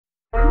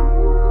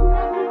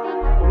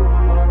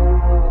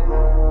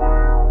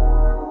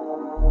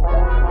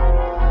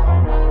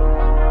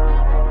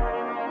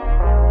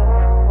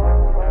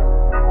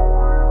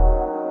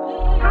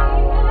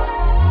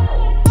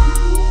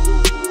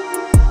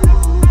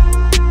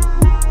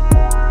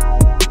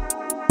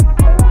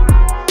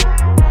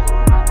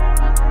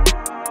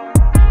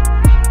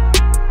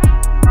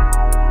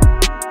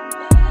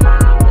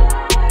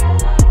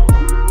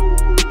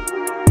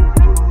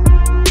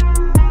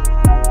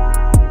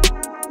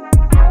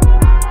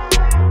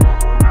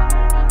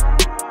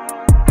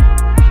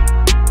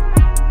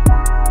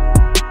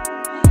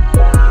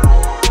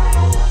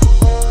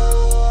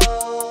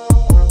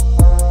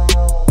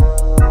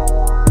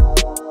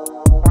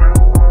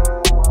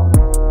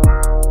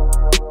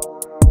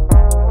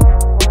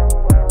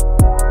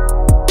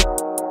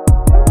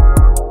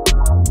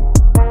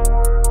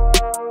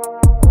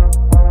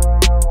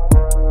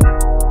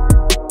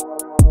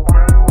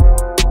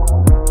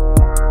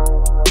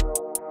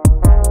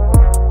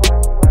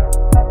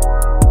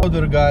Hello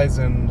there guys,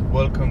 and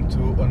welcome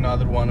to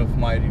another one of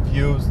my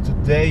reviews.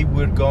 Today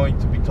we're going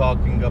to be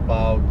talking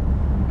about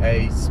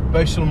a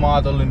special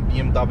model in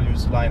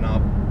BMW's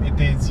lineup. It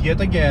is yet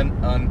again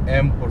an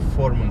M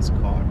performance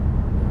car.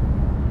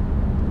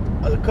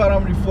 The car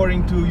I'm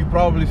referring to, you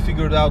probably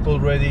figured out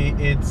already,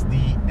 it's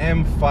the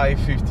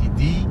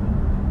M550d,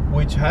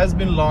 which has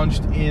been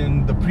launched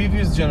in the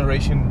previous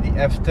generation, the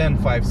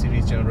F10 5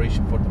 Series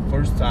generation, for the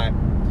first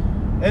time,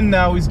 and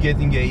now is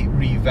getting a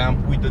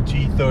revamp with the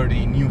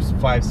G30 new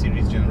 5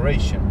 Series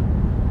generation.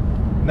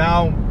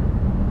 Now,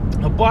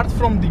 apart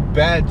from the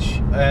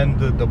badge and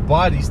the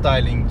body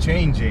styling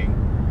changing,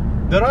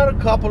 there are a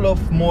couple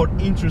of more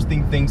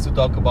interesting things to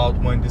talk about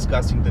when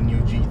discussing the new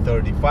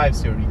G30 5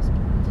 Series.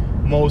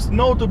 Most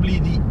notably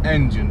the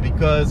engine,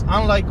 because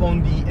unlike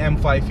on the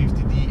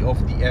M550d of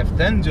the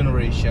F10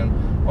 generation,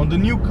 on the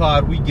new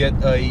car we get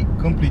a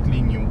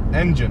completely new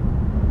engine.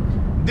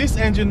 This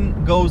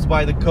engine goes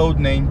by the code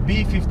name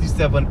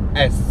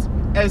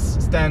B57S.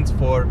 S stands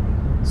for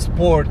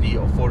sporty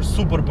or for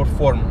super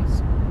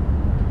performance.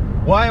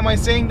 Why am I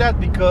saying that?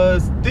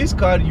 Because this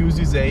car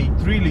uses a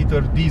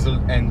 3-liter diesel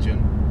engine.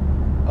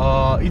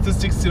 It's a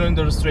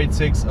 6-cylinder straight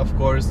 6, of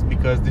course,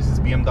 because this is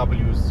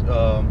BMW's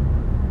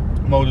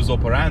modus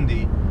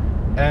operandi,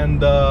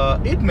 and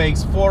it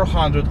makes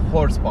 400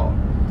 horsepower.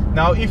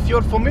 Now, if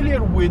you're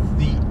familiar with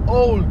the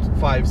old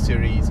 5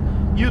 Series,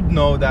 you'd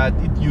know that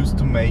it used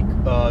to make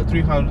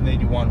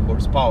 381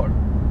 horsepower.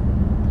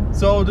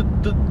 So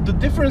the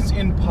difference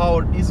in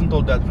power isn't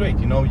all that great.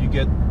 You know, you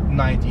get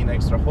 19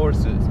 extra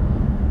horses,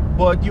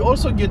 but you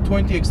also get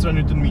 20 extra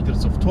Newton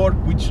meters of torque,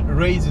 which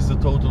raises the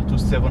total to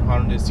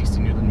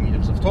 760 Newton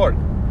meters of torque.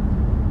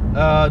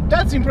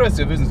 That's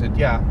impressive, isn't it?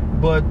 Yeah.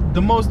 But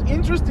the most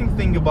interesting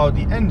thing about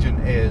the engine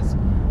is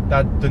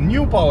that the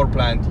new power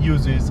plant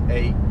uses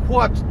a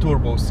quad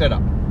turbo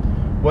setup,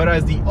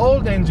 whereas the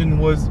old engine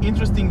was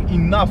interesting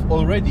enough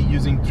already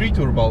using 3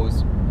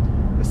 turbos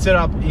set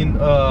up in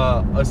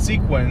a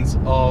sequence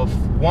of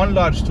 1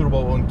 large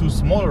turbo and 2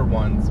 smaller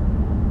ones.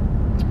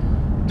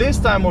 This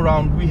time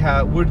around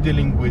we're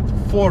dealing with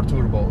 4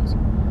 turbos.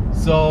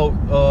 So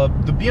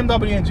the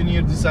BMW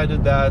engineer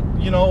decided that,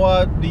 you know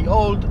what, the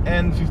old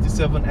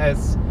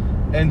N57S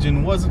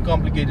engine wasn't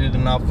complicated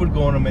enough, we're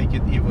going to make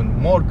it even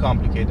more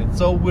complicated,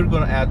 so we're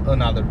going to add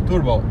another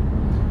turbo.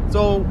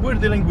 So we're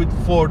dealing with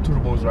 4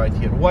 turbos right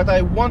here. What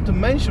I want to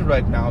mention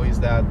right now is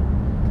that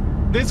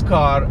this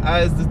car,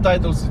 as the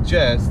title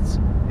suggests,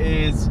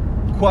 is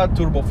quad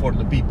turbo for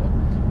the people.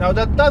 Now,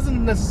 that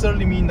doesn't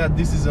necessarily mean that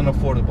this is an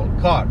affordable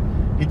car.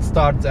 It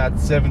starts at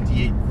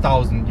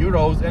 78,000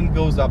 euros and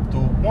goes up to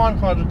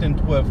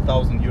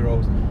 112,000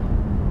 euros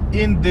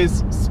in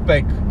this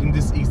spec, in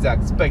this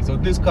exact spec. So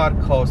this car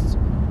costs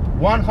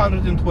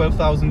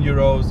 112,000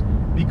 euros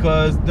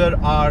because there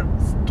are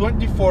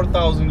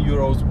 24,000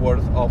 euros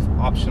worth of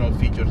optional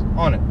features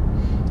on it.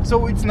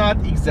 So it's not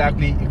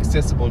exactly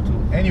accessible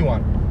to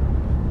anyone.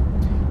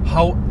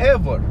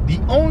 However, the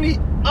only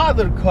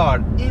other car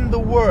in the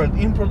world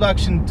in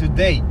production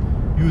today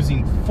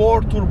using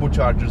 4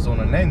 turbochargers on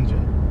an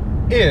engine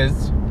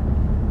is,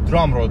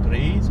 drumroll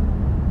please,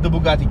 the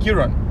Bugatti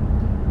Chiron,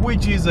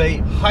 which is a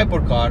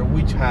hypercar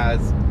which has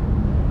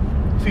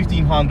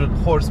 1500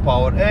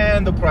 horsepower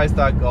and a price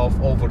tag of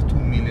over 2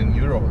 million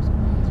euros.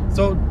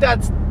 So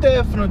that's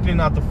definitely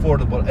not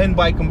affordable, and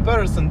by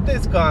comparison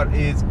this car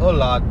is a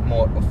lot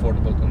more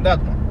affordable than that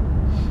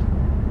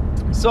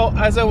one. So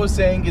as I was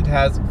saying, it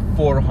has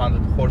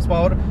 400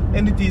 horsepower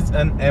and it is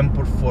an M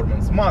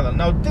performance model.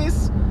 Now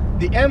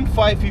the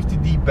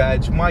M550d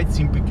badge might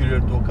seem peculiar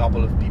to a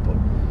couple of people,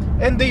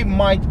 and they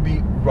might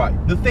be right.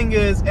 The thing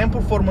is, M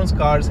performance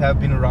cars have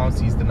been around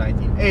since the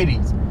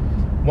 1980s.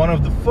 One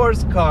of the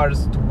first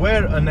cars to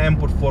wear an M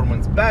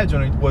performance badge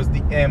on it was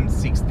the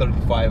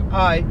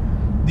M635i,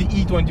 the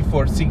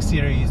E24 6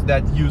 Series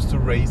that used to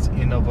race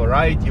in a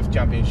variety of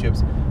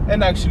championships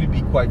and actually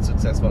be quite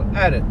successful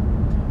at it.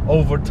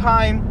 Over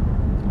time,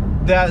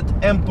 that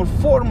M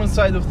performance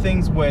side of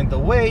things went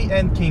away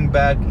and came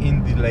back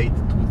in the late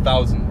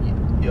 2000s.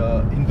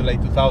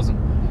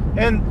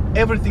 And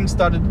everything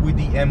started with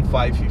the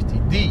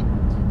M550d,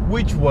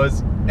 which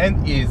was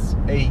and is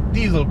a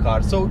diesel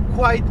car, so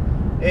quite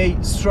a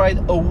stride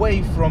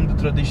away from the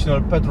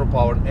traditional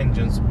petrol-powered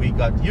engines we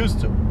got used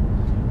to.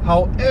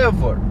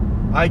 However,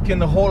 I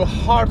can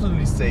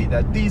wholeheartedly say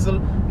that diesel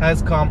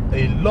has come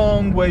a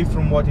long way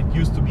from what it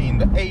used to be in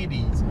the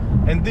 80s,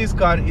 and this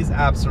car is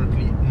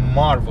absolutely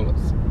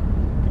marvelous.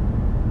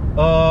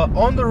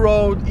 On the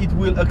road it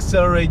will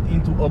accelerate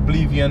into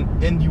oblivion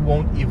and you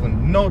won't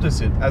even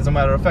notice it. As a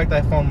matter of fact,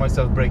 I found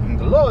myself breaking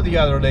the law the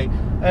other day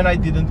and I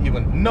didn't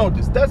even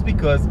notice. That's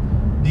because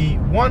the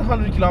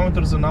 100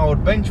 kilometers an hour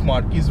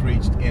benchmark is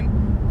reached in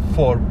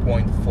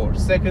 4.4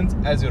 seconds,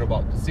 as you're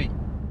about to see.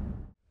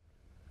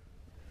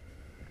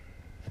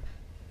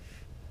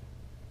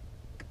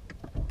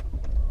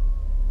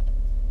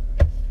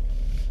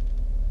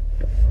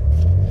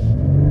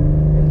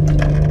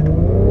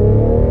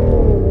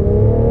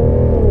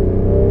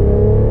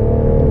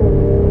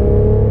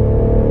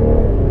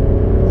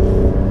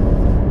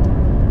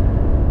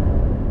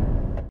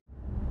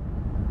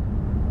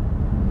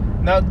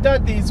 Now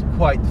that is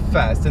quite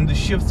fast, and the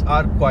shifts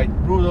are quite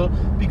brutal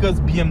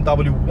because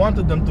BMW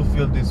wanted them to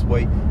feel this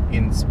way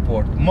in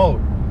sport mode.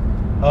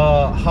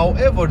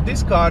 However,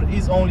 this car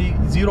is only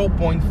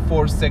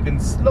 0.4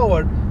 seconds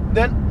slower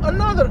than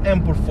another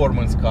M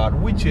performance car,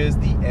 which is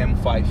the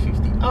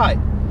M550i,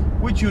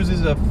 which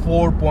uses a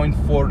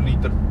 4.4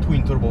 liter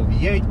twin turbo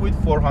V8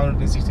 with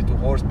 462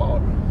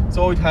 horsepower.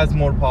 So it has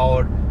more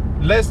power,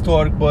 less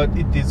torque, but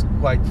it is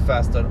quite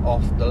faster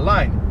off the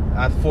line.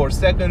 At 4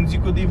 seconds,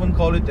 you could even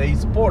call it a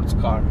sports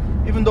car,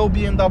 even though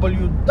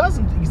BMW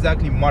doesn't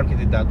exactly market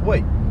it that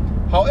way.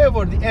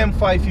 However, the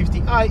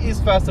M550i is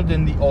faster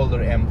than the older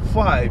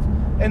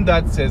M5, and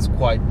that says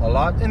quite a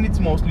lot, and it's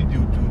mostly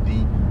due to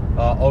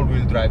the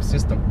all-wheel drive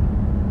system.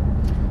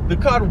 The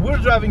car we're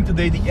driving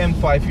today, the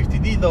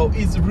M550d, though,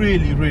 is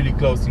really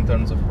close in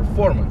terms of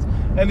performance,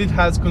 and it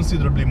has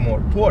considerably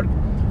more torque.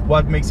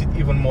 What makes it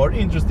even more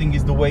interesting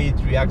is the way it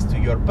reacts to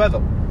your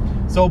pedal.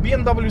 So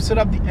BMW set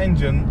up the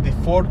engine, the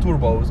 4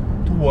 turbos,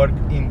 to work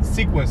in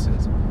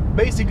sequences.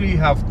 Basically, you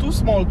have 2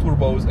 small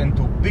turbos and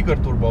 2 bigger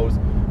turbos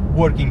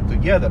working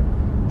together.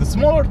 The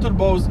smaller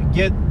turbos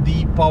get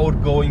the power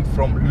going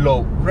from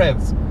low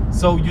revs,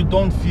 so you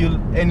don't feel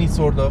any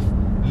sort of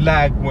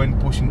lag when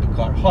pushing the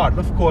car hard.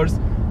 Of course,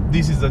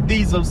 this is a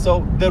diesel,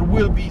 so there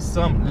will be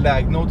some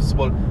lag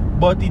noticeable,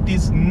 but it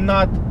is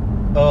not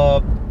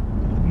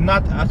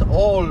at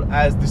all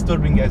as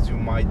disturbing as you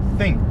might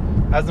think.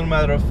 As a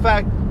matter of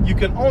fact, you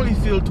can only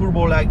feel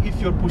turbo lag if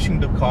you're pushing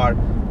the car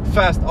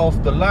fast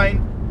off the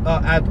line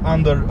at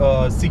under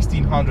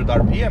 1600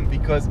 RPM,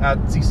 because at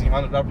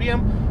 1600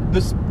 RPM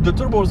the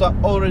turbos are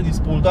already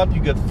spooled up,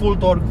 you get full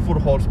torque, full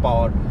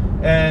horsepower,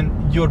 and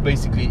you're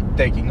basically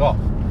taking off.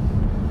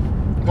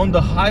 On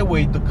the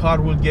highway, the car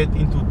will get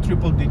into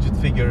triple-digit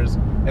figures,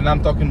 and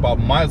I'm talking about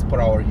miles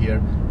per hour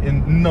here,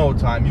 in no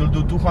time. You'll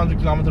do 200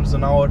 kilometers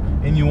an hour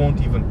and you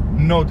won't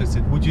even notice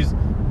it, which is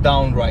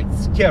downright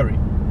scary.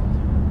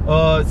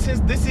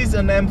 Since this is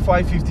an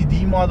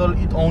M550d model,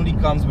 it only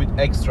comes with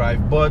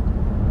xDrive, but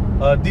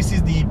this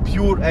is the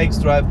pure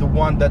xDrive, the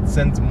one that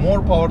sends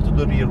more power to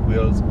the rear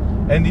wheels,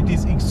 and it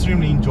is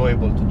extremely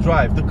enjoyable to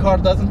drive. The car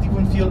doesn't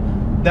even feel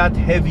that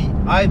heavy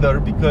either,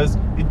 because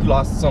it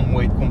lost some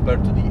weight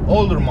compared to the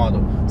older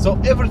model, so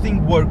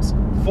everything works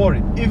for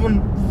it.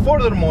 Even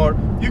furthermore,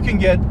 you can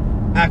get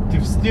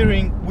active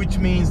steering, which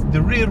means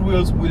the rear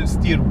wheels will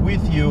steer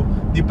with you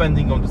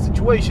depending on the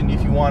situation.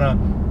 If you want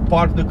to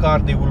park the car,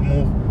 they will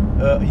move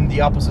in the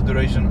opposite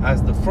direction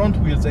as the front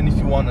wheels, and if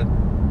you want to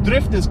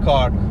drift this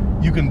car,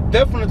 you can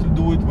definitely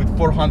do it with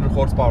 400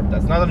 horsepower.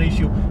 That's not an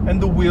issue,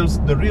 and the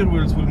rear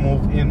wheels will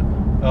move in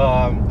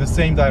the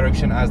same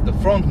direction as the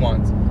front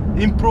ones,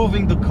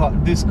 improving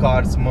this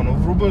car's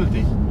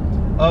maneuverability.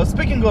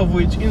 Speaking of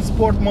which, in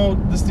sport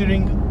mode, the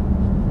steering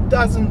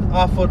doesn't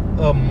offer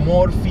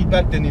more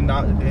feedback than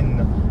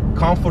in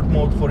comfort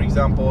mode, for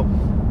example,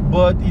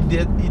 but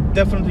it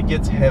definitely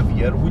gets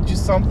heavier, which is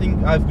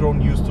something I've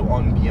grown used to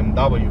on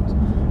BMWs.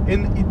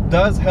 And it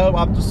does help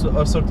up to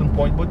a certain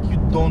point, but you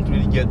don't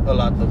really get a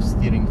lot of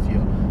steering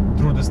feel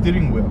through the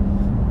steering wheel.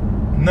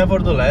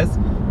 Nevertheless,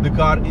 the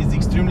car is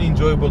extremely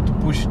enjoyable to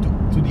push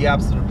to the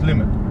absolute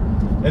limit.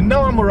 And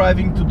now I'm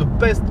arriving to the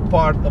best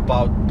part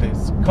about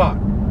this car.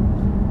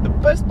 The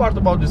best part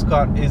about this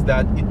car is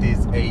that it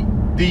is a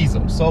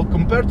diesel. So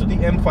compared to the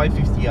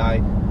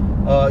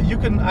M550i, you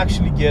can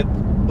actually get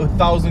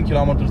 1,000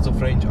 kilometers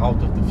of range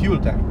out of the fuel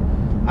tank.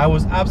 I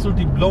was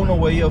absolutely blown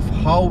away of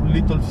how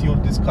little fuel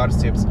this car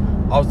sips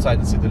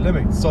outside the city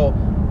limits. So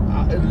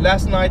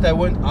last night I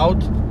went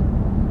out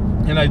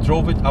and I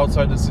drove it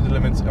outside the city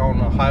limits on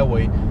a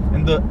highway,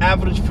 and the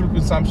average fuel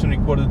consumption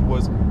recorded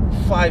was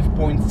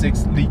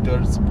 5.6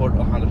 liters per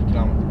 100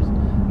 kilometers.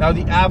 Now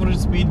the average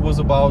speed was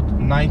about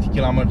 90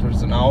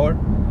 kilometers an hour,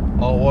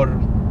 or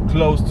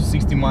close to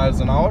 60 miles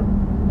an hour,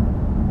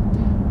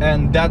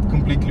 and that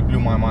completely blew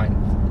my mind.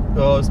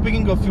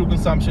 Speaking of fuel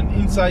consumption,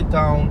 inside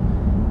town,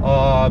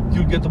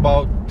 you'll get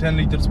about 10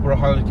 liters per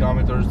 100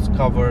 kilometers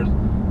covered,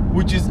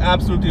 which is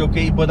absolutely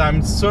okay, but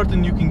I'm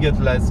certain you can get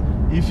less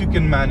if you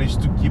can manage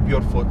to keep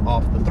your foot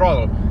off the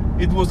throttle.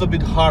 It was a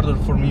bit harder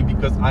for me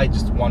because I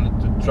just wanted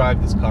to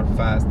drive this car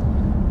fast,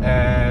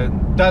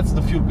 and that's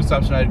the fuel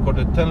consumption I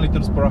recorded, 10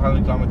 liters per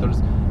 100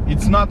 kilometers.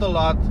 It's not a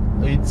lot,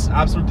 it's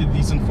absolutely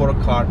decent for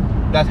a car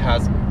that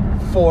has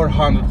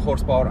 400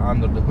 horsepower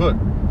under the hood.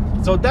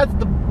 So that's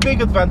the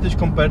big advantage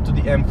compared to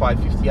the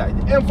M550i.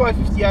 The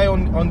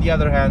M550i, on the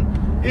other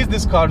hand, is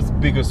this car's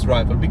biggest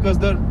rival because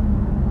they're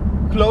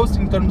close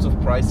in terms of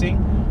pricing,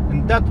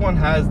 and that one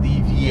has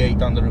the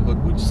V8 under the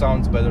hood, which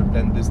sounds better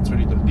than this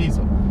 3-liter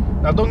diesel.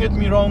 Now don't get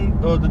me wrong,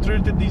 the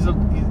 3-liter diesel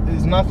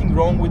is nothing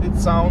wrong with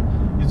its sound.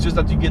 It's just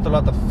that you get a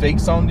lot of fake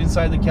sound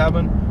inside the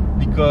cabin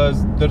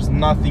because there's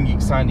nothing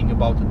exciting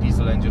about the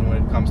diesel engine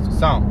when it comes to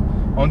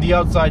sound. On the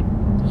outside,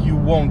 you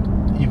won't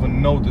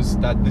even notice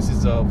that this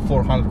is a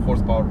 400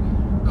 horsepower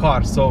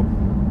car, so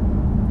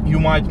you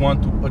might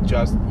want to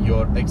adjust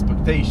your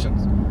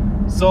expectations.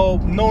 So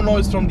no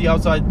noise from the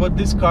outside, but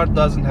this car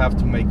doesn't have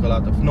to make a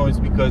lot of noise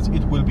because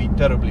it will be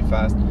terribly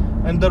fast,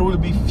 and there will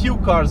be few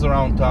cars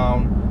around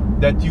town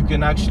that you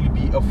can actually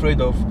be afraid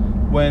of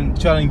when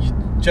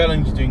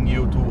challenging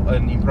you to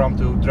an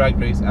impromptu drag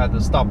race at the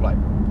stoplight.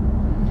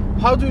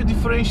 How do you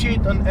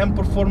differentiate an M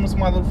Performance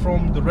model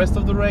from the rest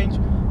of the range?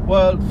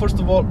 Well, first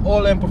of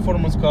all M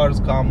Performance cars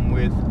come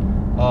with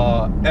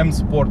M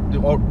Sport,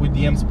 or with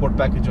the M Sport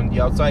package on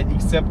the outside,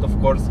 except of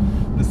course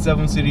the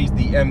 7 Series,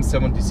 the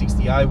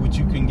M550d, which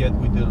you can get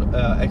with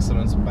the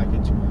Excellence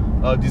package,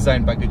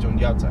 design package on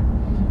the outside.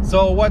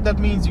 So what that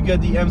means, you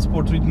get the M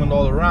Sport treatment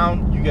all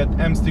around, you get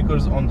M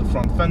stickers on the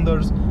front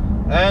fenders,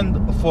 and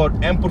for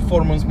M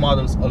Performance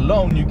models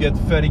alone, you get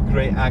very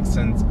gray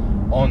accents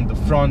on the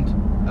front,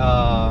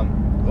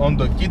 on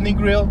the kidney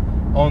grille,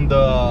 on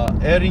the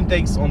air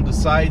intakes on the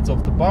sides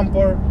of the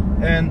bumper,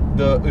 and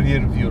the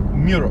rear view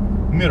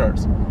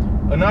mirrors.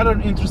 Another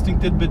interesting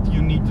tidbit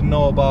you need to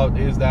know about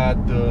is that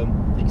the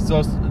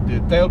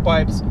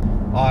tailpipes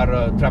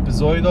are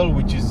trapezoidal,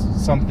 which is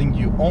something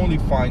you only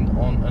find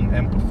on an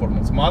M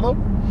Performance model.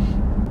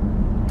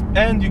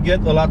 And you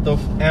get a lot of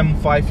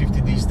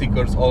M550d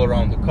stickers all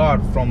around the car,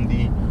 from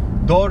the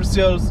door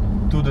sills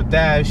to the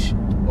dash,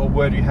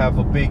 where you have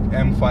a big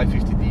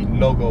M550d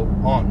logo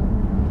on.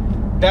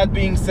 That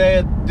being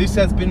said, this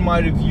has been my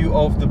review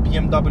of the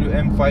BMW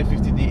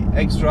M550d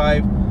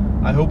xDrive.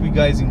 I hope you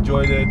guys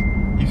enjoyed it.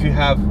 If you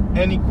have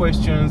any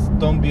questions,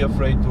 don't be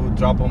afraid to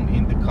drop them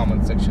in the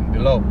comment section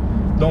below.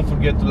 Don't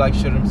forget to like,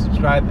 share and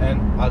subscribe,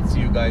 and I'll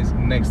see you guys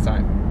next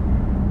time.